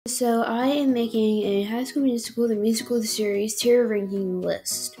so I am making a High School Musical, the musical series tier ranking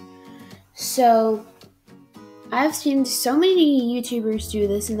list. So, I've seen so many YouTubers do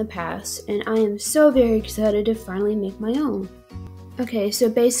this in the past, and I am so very excited to finally make my own. Okay, so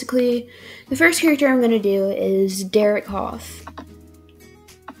basically, the first character I'm going to do is Derek Hoff.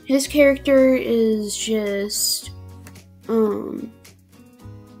 His character is just, I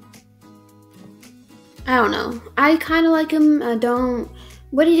don't know. I kind of like him.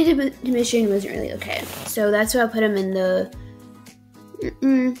 What he did with the mission wasn't really okay. So that's why I put him in the,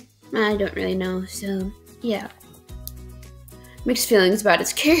 I don't really know. So, yeah. Mixed feelings about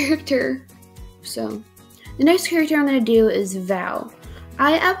his character. So, the next character I'm going to do is Val.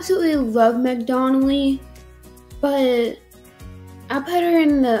 I absolutely love McDonaldly, but I put her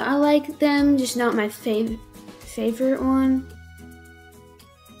in the, I like them, just not my favorite one.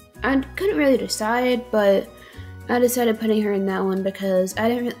 I couldn't really decide, but I decided putting her in that one because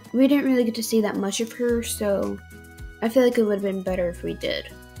we didn't really get to see that much of her, so I feel like it would have been better if we did.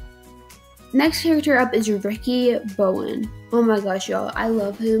 Next character up is Ricky Bowen. Oh my gosh, y'all, I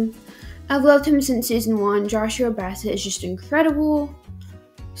love him. I've loved him since season 1. Joshua Bassett is just incredible,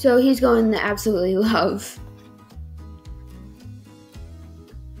 so he's going to absolutely love.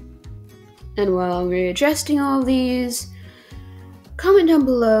 And while I'm readjusting all of these, comment down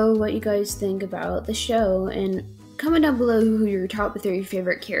below what you guys think about the show, and comment down below who your top 3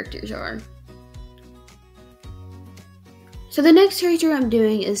 favorite characters are. So the next character I'm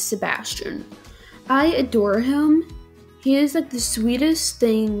doing is Sebastian. I adore him. He is like the sweetest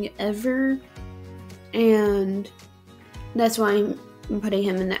thing ever, and that's why I'm putting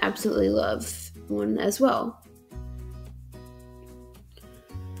him in the absolutely love one as well.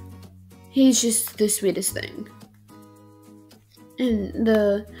 He's just the sweetest thing. And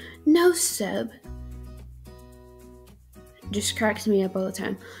the no Seb just cracks me up all the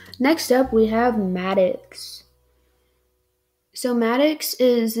time. Next up, we have Maddox. So Maddox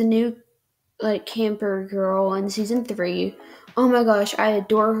is the new camper girl in season 3. Oh my gosh, I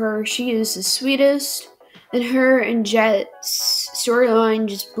adore her. She is the sweetest, and her and Jet's storyline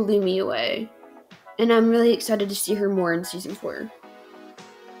just blew me away. And I'm really excited to see her more in season 4.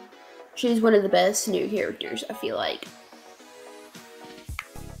 She's one of the best new characters, I feel like.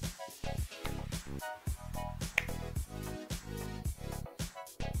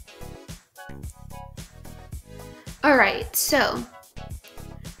 Alright, so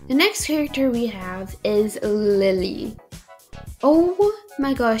the next character we have is Lily. Oh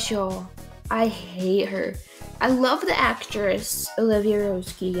my gosh, y'all. I hate her. I love the actress, Olivia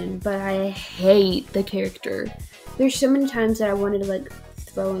Rose Keegan, but I hate the character. There's so many times that I wanted to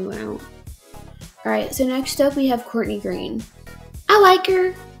throw him out. Alright, so next up we have Courtney Green. I like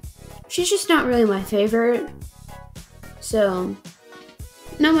her. She's just not really my favorite. So,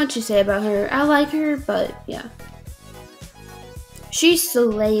 not much to say about her. I like her, but yeah. She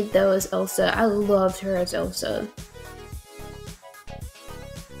slayed though as Elsa. I loved her as Elsa.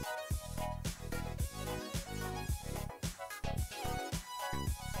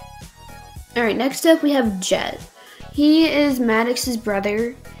 Alright, next up we have Jet. He is Maddox's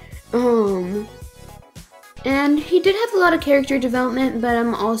brother. And he did have a lot of character development, but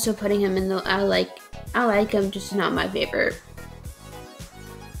I'm also putting him in the I like him, just not my favorite.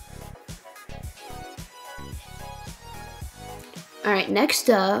 Alright, next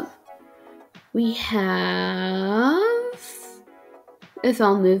up, we have, if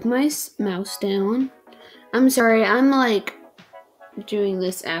I'll move my mouse down. I'm sorry, I'm doing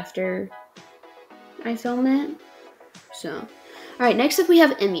this after I film it. So, alright, next up we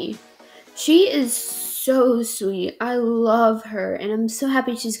have Emmy. She is so sweet. I love her, and I'm so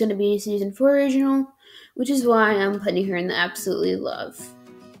happy she's going to be a season 4 original, which is why I'm putting her in the absolutely love.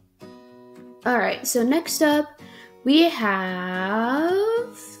 Alright, so next up, we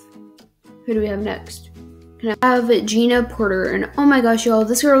have, who do we have next? I have Gina Porter, and oh my gosh, y'all,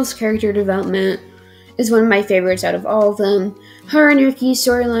 this girl's character development is one of my favorites out of all of them. Her and Ricky's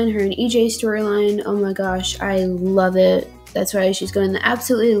storyline, her and EJ's storyline, oh my gosh, I love it. That's why she's going to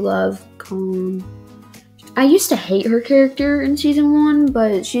absolutely love Calm. I used to hate her character in season 1,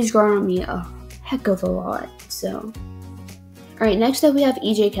 but she's grown on me a heck of a lot, so. Alright, next up we have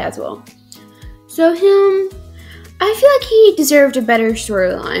EJ Caswell. So him, I feel like he deserved a better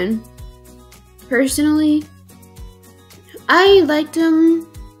storyline. Personally, I liked him.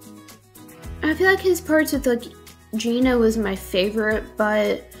 I feel like his parts with Gina was my favorite,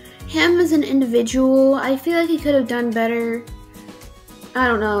 but him as an individual, I feel like he could have done better. I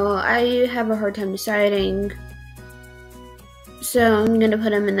don't know, I have a hard time deciding. So I'm gonna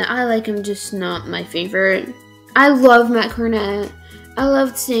put him in the I like him, just not my favorite. I love Matt Cornett I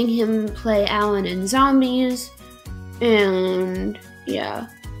loved seeing him play Alan in Zombies, and yeah.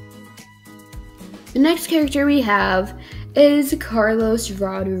 The next character we have is Carlos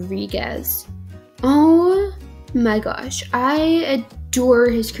Rodriguez. Oh my gosh, I adore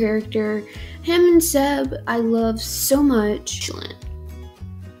his character. Him and Seb, I love so much.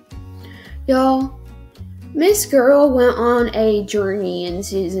 Y'all, Miss Girl went on a journey in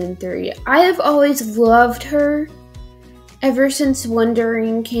season 3. I have always loved her ever since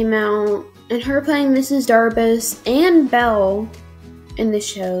Wondering came out, and her playing Mrs. Darbus and Belle in the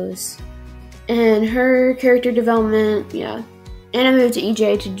shows. And her character development, yeah. And I moved to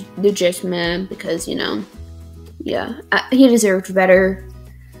EJ to the Just Man because, you know, yeah, he deserved better.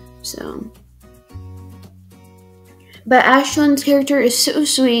 So. But Ashlyn's character is so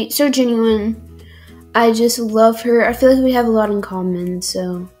sweet, so genuine. I just love her. I feel like we have a lot in common,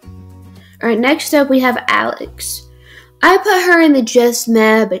 so. Alright, next up we have Alex. I put her in the Just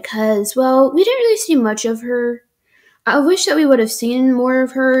Meh because, well, we didn't really see much of her. I wish that we would have seen more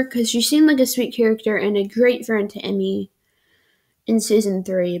of her because she seemed like a sweet character and a great friend to Emmy in season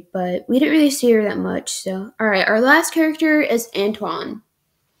 3, but we didn't really see her that much, so. Alright, our last character is Antoine.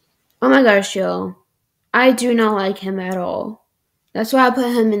 Oh my gosh, y'all. I do not like him at all. That's why I put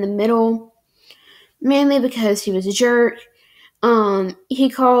him in the middle. Mainly because he was a jerk. He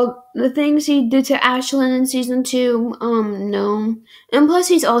called the things he did to Ashlyn in season 2, no. And plus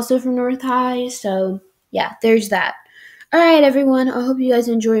he's also from North High, so yeah, there's that. Alright everyone, I hope you guys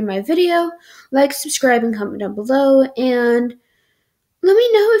enjoyed my video. Like, subscribe, and comment down below, and let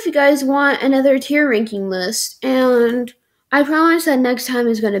me know if you guys want another tier ranking list, and I promise that next time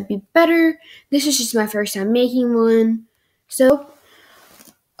is going to be better. This is just my first time making one, so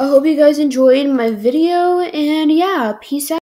I hope you guys enjoyed my video, and yeah, peace out.